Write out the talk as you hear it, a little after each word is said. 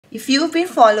If you've been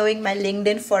following my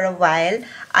LinkedIn for a while,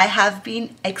 I have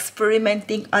been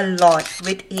experimenting a lot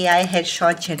with AI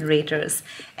headshot generators.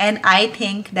 And I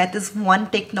think that is one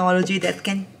technology that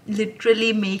can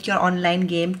literally make your online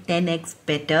game 10x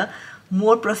better,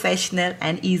 more professional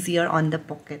and easier on the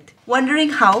pocket. Wondering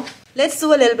how? Let's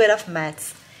do a little bit of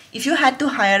maths. If you had to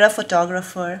hire a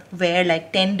photographer, wear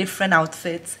like 10 different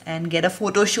outfits and get a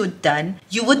photo shoot done,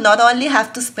 you would not only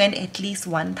have to spend at least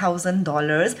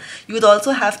 $1,000, you would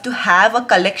also have to have a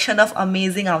collection of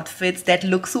amazing outfits that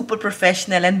look super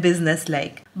professional and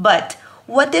business-like. But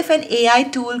what if an AI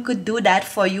tool could do that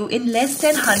for you in less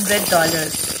than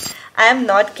 $100? I am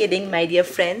not kidding, my dear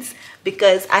friends,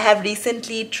 because I have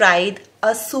recently tried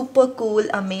a super cool,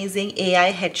 amazing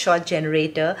AI headshot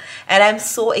generator, and I'm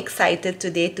so excited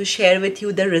today to share with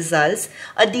you the results,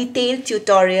 a detailed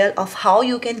tutorial of how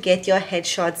you can get your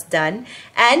headshots done,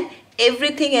 and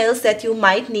everything else that you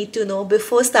might need to know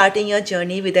before starting your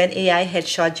journey with an AI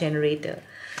headshot generator.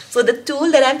 So the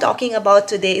tool that I'm talking about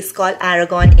today is called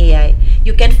Aragon.AI.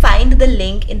 You can find the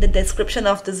link in the description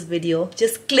of this video.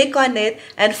 Just click on it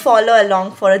and follow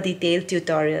along for a detailed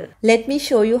tutorial. Let me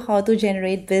show you how to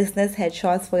generate business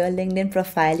headshots for your LinkedIn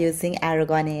profile using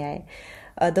Aragon.AI.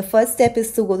 The first step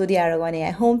is to go to the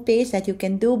Aragon.AI homepage that you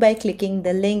can do by clicking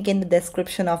the link in the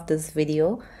description of this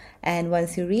video. And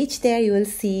once you reach there, you will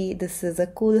see this is a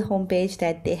cool homepage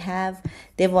that they have.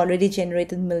 They've already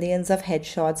generated millions of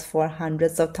headshots for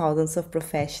hundreds of thousands of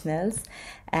professionals.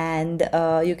 And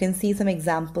you can see some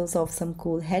examples of some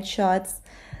cool headshots.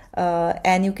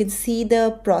 And you can see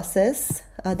the process,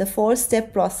 the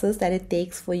 4-step process that it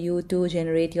takes for you to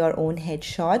generate your own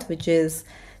headshot, which is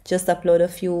just upload a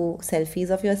few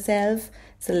selfies of yourself,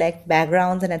 select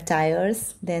backgrounds and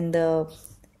attires, then the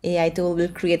AI tool will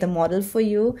create a model for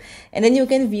you, and then you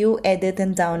can view, edit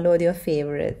and download your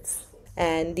favorites.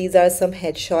 And these are some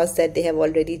headshots that they have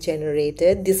already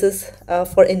generated. This is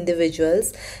for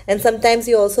individuals, and sometimes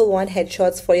you also want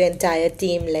headshots for your entire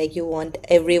team, like you want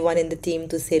everyone in the team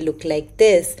to say look like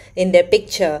this in their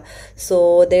picture.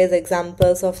 So there's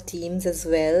examples of teams as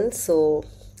well. So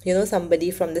you know,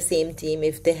 somebody from the same team,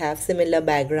 if they have similar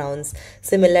backgrounds,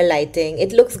 similar lighting,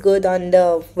 it looks good on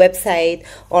the website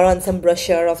or on some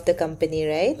brochure of the company,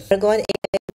 right? Aragon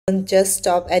doesn't just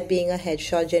stop at being a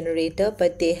headshot generator,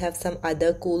 but they have some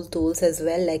other cool tools as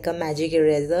well, like a magic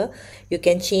eraser. You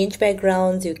can change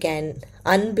backgrounds, you can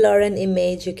unblur an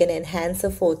image, you can enhance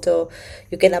a photo,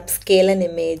 you can upscale an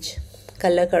image,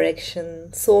 color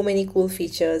correction, so many cool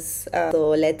features. So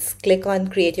let's click on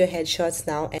create your headshots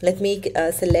now, and let me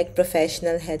select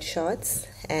professional headshots,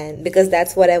 and because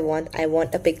that's what I want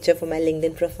a picture for my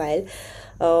LinkedIn profile.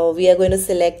 We are going to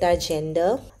select our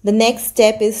gender. The next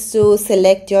step is to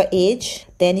select your age.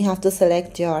 Then you have to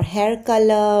select your hair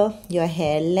color, your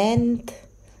hair length,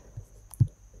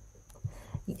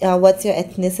 what's your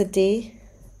ethnicity,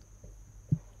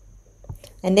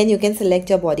 and then you can select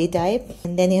your body type,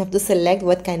 and then you have to select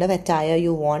what kind of attire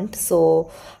you want.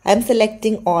 So I'm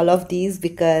selecting all of these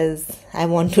because I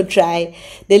want to try.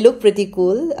 They look pretty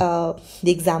cool,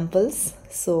 the examples.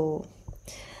 So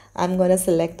I'm going to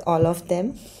select all of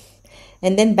them.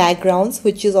 And then backgrounds,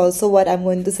 which is also what I'm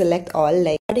going to select all.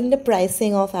 Like regarding the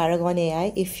pricing of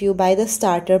Aragon.AI, if you buy the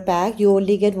starter pack, you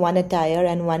only get one attire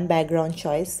and one background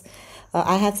choice.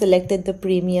 I have selected the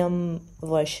premium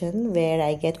version where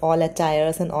I get all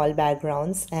attires and all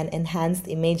backgrounds and enhanced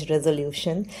image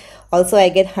resolution. Also, I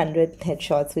get 100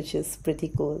 headshots, which is pretty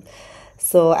cool.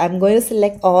 So I'm going to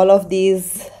select all of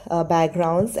these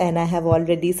backgrounds, and I have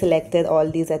already selected all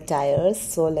these attires.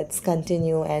 So let's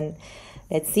continue and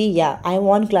let's see. Yeah, I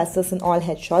want glasses in all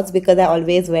headshots because I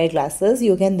always wear glasses.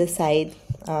 You can decide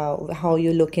how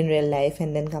you look in real life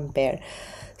and then compare.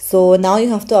 So now you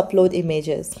have to upload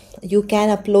images. You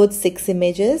can upload 6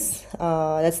 images,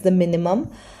 that's the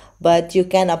minimum, but you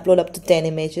can upload up to 10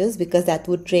 images because that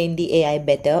would train the AI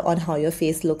better on how your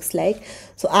face looks like.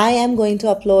 So I am going to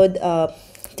upload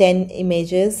 10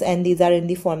 images, and these are in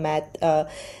the format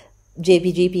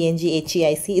JPG, PNG,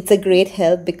 HEIC. It's a great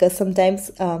help because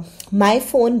sometimes my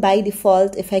phone by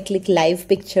default, if I click live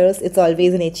pictures, it's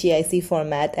always in HEIC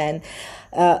format, and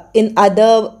in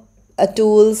other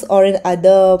tools or in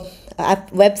other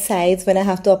websites, when I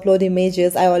have to upload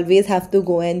images, I always have to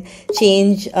go and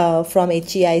change from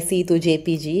HEIC to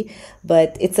JPG.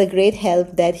 But it's a great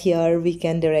help that here we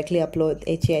can directly upload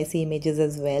HEIC images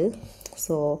as well.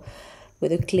 So we're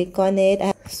going to click on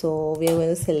it. So we're going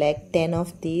to select 10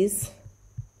 of these.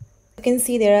 You can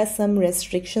see there are some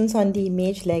restrictions on the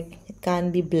image, like it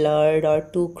can't be blurred or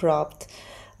too cropped.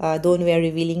 Don't wear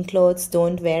revealing clothes,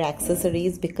 don't wear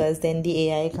accessories because then the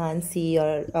AI can't see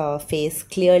your face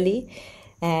clearly.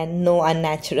 and no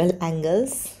unnatural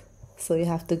angles. So you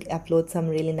have to upload some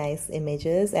really nice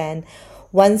images, and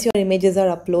once your images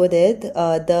are uploaded,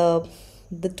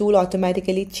 the tool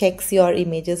automatically checks your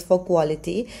images for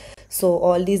quality. So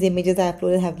all these images I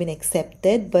uploaded have been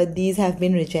accepted, but these have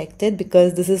been rejected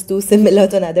because this is too similar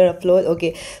to another upload.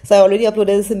 Okay, so I already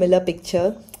uploaded a similar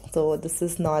picture, so this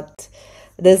is not,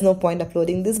 there's no point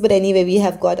uploading this. But anyway, we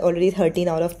have got already 13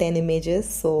 out of 10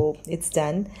 images, so it's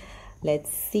done.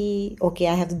 Let's see. Okay,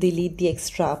 I have to delete the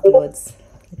extra uploads.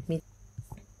 Let me.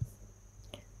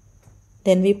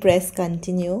 Then we press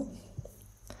continue.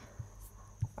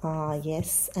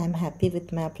 Yes, I'm happy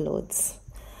with my uploads.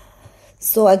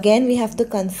 So again, we have to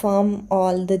confirm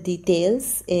all the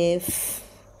details. If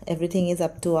everything is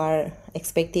up to our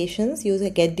expectations, you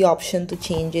get the option to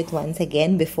change it once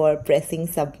again before pressing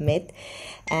submit.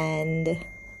 And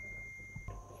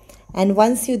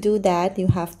once you do that, you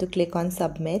have to click on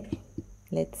submit.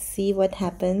 Let's see what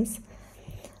happens.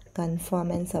 Confirm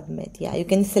and submit. Yeah, you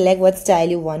can select what style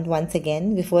you want once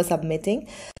again before submitting.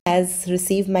 Has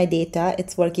received my data.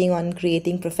 It's working on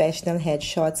creating professional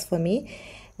headshots for me,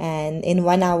 and in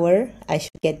 1 hour I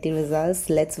should get the results.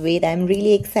 Let's wait. I'm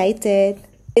really excited.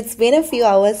 It's been a few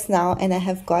hours now, and I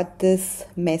have got this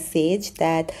message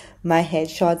that my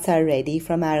headshots are ready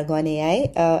from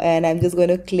Aragon.AI, and I'm just going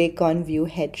to click on view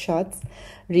headshots.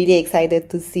 Really excited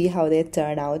to see how they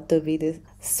turn out to be. This.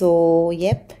 So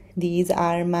yep, these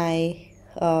are my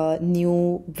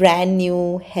brand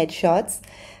new headshots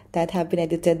that have been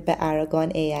edited by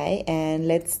Aragon.AI, and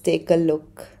let's take a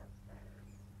look.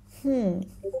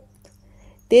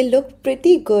 They look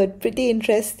pretty good, pretty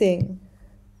interesting.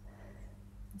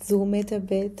 Zoom it a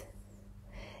bit.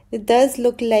 It does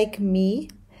look like me.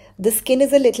 The skin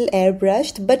is a little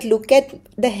airbrushed, but look at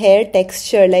the hair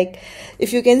texture. Like,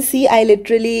 if you can see, I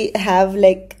literally have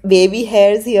like baby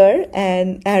hairs here,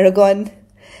 and Aragon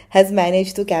has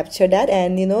managed to capture that.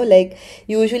 And you know, like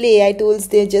usually AI tools,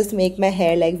 they just make my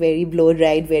hair like very blow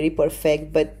dried, very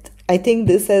perfect, but I think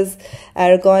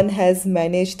Aragon has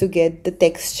managed to get the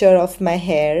texture of my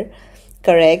hair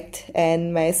correct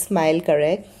and my smile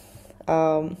correct.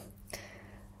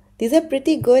 These are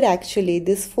pretty good actually.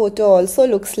 This photo also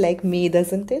looks like me,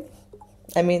 doesn't it?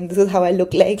 I mean, this is how I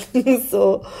look like.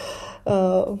 So,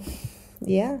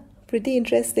 yeah, pretty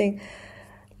interesting.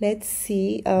 Let's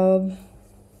see.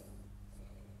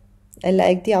 I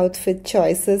like the outfit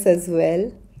choices as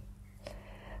well.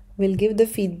 We'll give the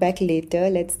feedback later.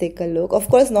 Let's take a look. Of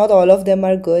course, not all of them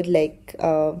are good. Like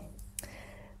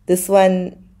this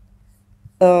one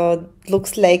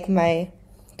looks like my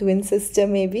twin sister,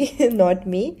 maybe, not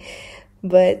me.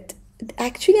 But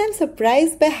actually, I'm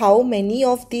surprised by how many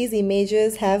of these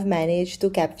images have managed to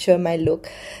capture my look.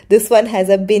 This one has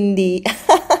a bindi.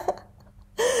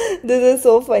 This is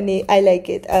so funny. I like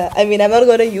it. I mean, I'm not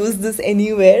going to use this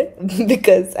anywhere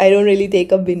because I don't really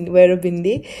wear a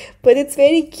bindi, but it's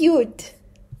very cute.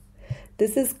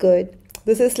 This is good.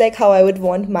 This is like how I would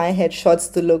want my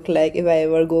headshots to look like if I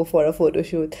ever go for a photo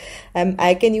shoot.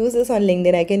 I can use this on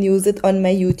LinkedIn. I can use it on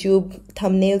my YouTube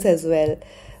thumbnails as well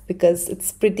because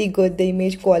it's pretty good. The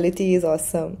image quality is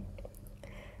awesome.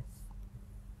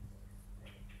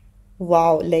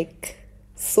 Wow, like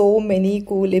so many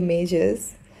cool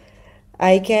images.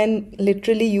 I can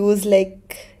literally use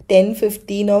like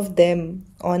 10-15 of them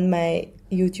on my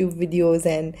YouTube videos,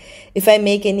 and if I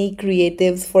make any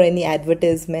creatives for any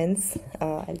advertisements,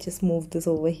 I'll just move this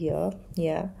over here.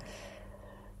 Yeah.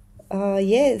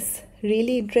 Yes,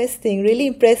 really interesting, really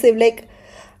impressive. Like,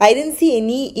 I didn't see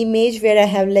any image where I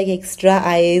have like extra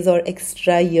eyes or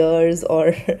extra ears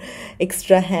or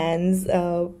extra hands.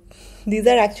 These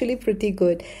are actually pretty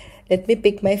good. Let me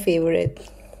pick my favorite.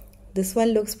 This one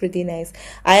looks pretty nice.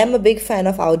 I am a big fan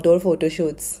of outdoor photo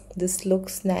shoots. This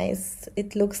looks nice.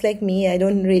 It looks like me. I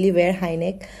don't really wear high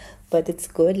neck, but it's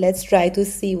good. Let's try to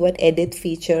see what edit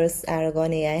features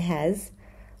Aragon.AI has.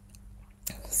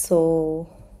 So,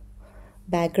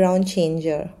 background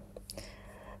changer.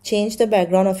 Change the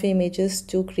background of your images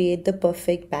to create the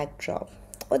perfect backdrop.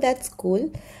 Oh, that's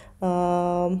cool.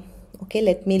 Okay,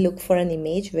 let me look for an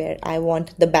image where I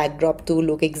want the backdrop to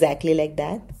look exactly like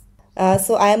that.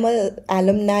 So I am an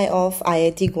alumni of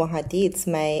IIT Guwahati.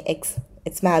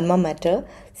 It's my alma mater.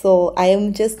 So I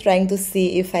am just trying to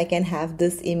see if I can have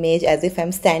this image as if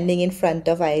I'm standing in front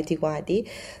of IIT Guwahati.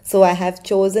 So I have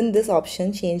chosen this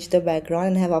option, change the background,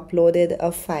 and have uploaded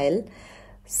a file.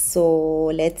 So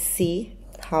let's see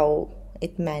how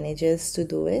it manages to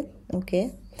do it.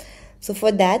 Okay. So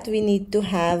for that, we need to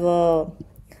have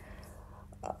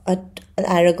an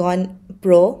Aragon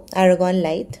Pro, Aragon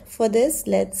Lite. For this,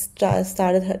 let's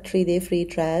start a 3-day free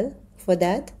trial for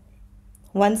that.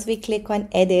 once we click on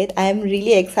edit, I am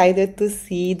really excited to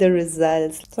see the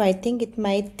results. So I think it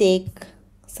might take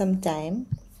some time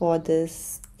for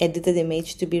this edited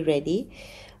image to be ready.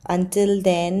 Until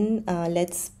then,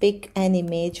 let's pick an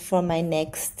image for my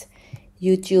next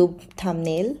YouTube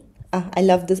thumbnail. I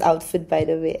love this outfit, by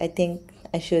the way. I think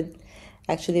I should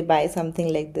actually buy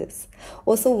something like this.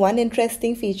 Also, one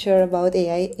interesting feature about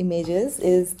AI images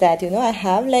is that, I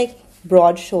have like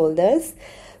broad shoulders.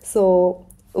 So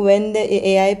when the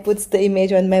AI puts the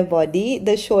image on my body,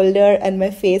 the shoulder and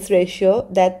my face ratio,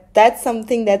 that's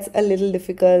something that's a little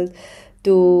difficult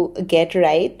to get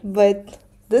right, but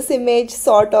this image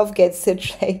sort of gets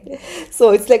it right.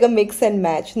 So it's like a mix and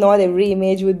match. Not every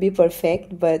image would be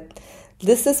perfect, but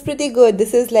this is pretty good.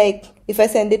 This is like, if I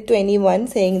send it to anyone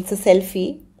saying it's a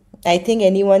selfie, I think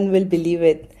anyone will believe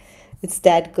it. It's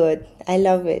that good. I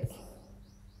love it.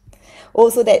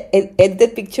 Also, that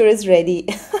picture is ready.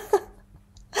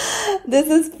 This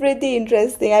is pretty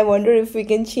interesting. I wonder if we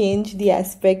can change the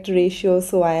aspect ratio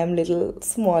so I am little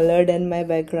smaller than my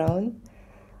background.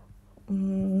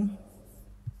 Don't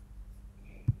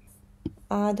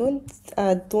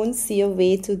see a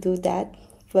way to do that,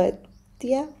 but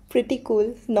yeah, pretty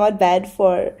cool. Not bad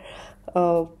for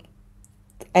uh,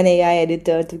 an AI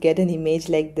editor to get an image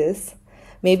like this.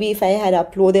 Maybe if I had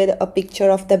uploaded a picture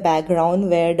of the background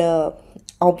where the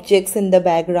objects in the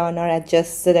background are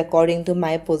adjusted according to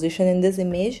my position in this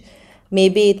image,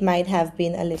 maybe it might have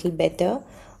been a little better.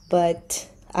 But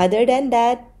other than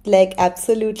that, like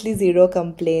absolutely zero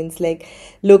complaints. Like,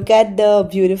 look at the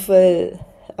beautiful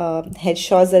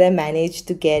headshots that I managed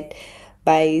to get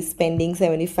by spending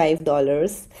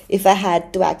 $75. If I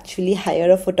had to actually hire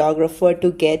a photographer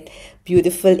to get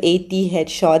beautiful 80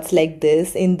 headshots like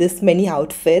this in this many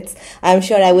outfits, I'm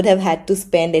sure I would have had to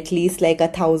spend at least like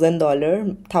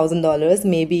 $1,000,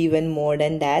 maybe even more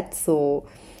than that. So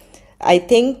I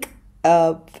think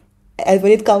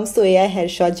when it comes to AI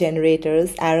headshot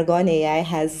generators, Aragon.AI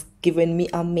has given me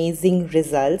amazing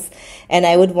results, and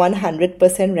I would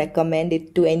 100% recommend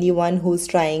it to anyone who's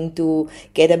trying to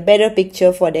get a better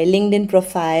picture for their LinkedIn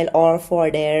profile or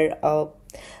for their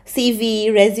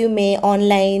CV, resume,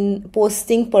 online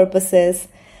posting purposes.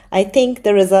 I think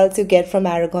the results you get from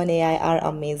Aragon.AI are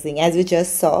amazing. As you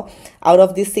just saw, out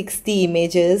of these 60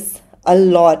 images, a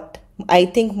lot, I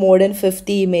think more than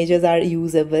 50 images are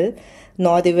usable.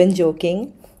 Not even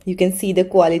joking. You can see the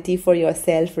quality for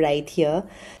yourself right here.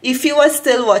 If you are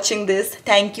still watching this,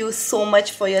 thank you so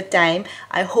much for your time.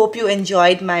 I hope you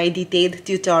enjoyed my detailed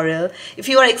tutorial. If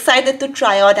you are excited to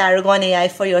try out Aragon.AI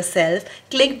for yourself,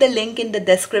 click the link in the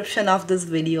description of this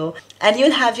video and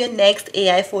you'll have your next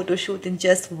AI photo shoot in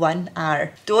just 1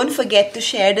 hour. Don't forget to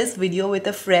share this video with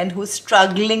a friend who's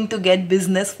struggling to get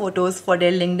business photos for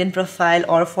their LinkedIn profile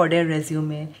or for their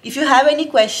resume. If you have any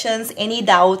questions, any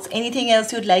doubts, anything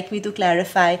else you'd like me to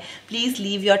clarify, please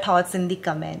leave your thoughts in the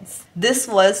comments. This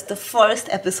was the first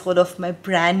episode of my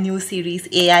brand new series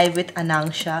AI with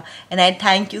Anangsha, and I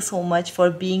thank you so much for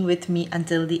being with me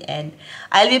until the end.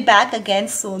 I'll be back again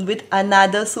soon with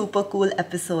another super cool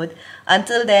episode.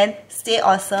 Until then, stay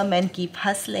awesome and keep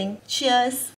hustling. Cheers!